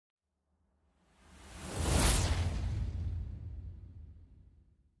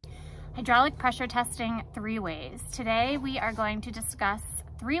Hydraulic pressure testing 3 ways. Today we are going to discuss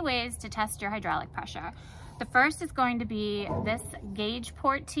 3 ways to test your hydraulic pressure. The first is going to be this gauge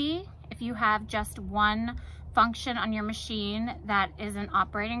port T. If you have just one function on your machine that isn't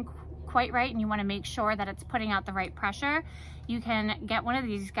operating quite right and you want to make sure that it's putting out the right pressure, you can get one of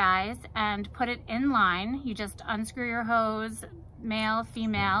these guys and put it in line. You just unscrew your hose, male,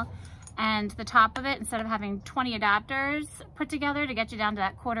 female, and the top of it, instead of having 20 adapters put together to get you down to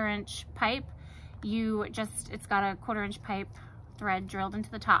that 1/4 inch pipe, it's got a 1/4 inch pipe thread drilled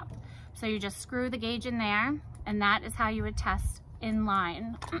into the top. So you just screw the gauge in there, and that is how you would test in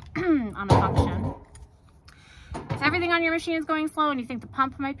line on a function. If everything on your machine is going slow and you think the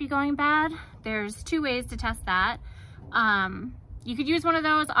pump might be going bad, there's 2 ways to test that. You could use one of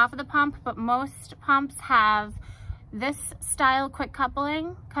those off of the pump, but most pumps have this style quick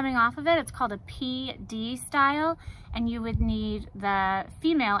coupling coming off of it. It's called a PD style, and you would need the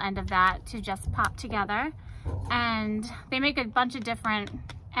female end of that to just pop together. And they make a bunch of different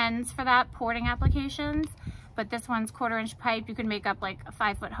ends for that, porting applications, but this one's 1/4 inch pipe. You can make up like a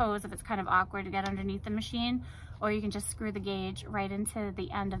 5-foot hose if it's kind of awkward to get underneath the machine, or you can just screw the gauge right into the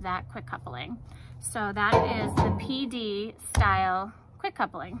end of that quick coupling. So that is the PD style quick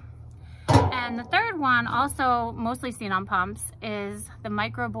coupling. And the third one, also mostly seen on pumps, is the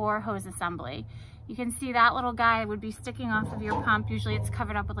micro bore hose assembly. You can see that little guy would be sticking off of your pump. Usually it's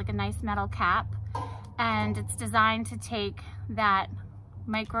covered up with like a nice metal cap, and it's designed to take that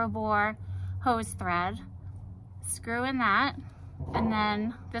micro bore hose thread, screw in that, and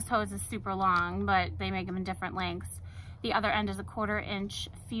then this hose is super long, but they make them in different lengths. The other end is a 1/4 inch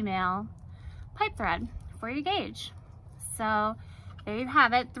female pipe thread for your gauge. So there you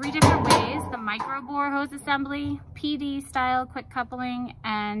have it, 3 different ways: the micro bore hose assembly, PD style quick coupling,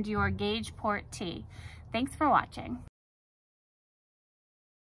 and your gauge port T. Thanks for watching.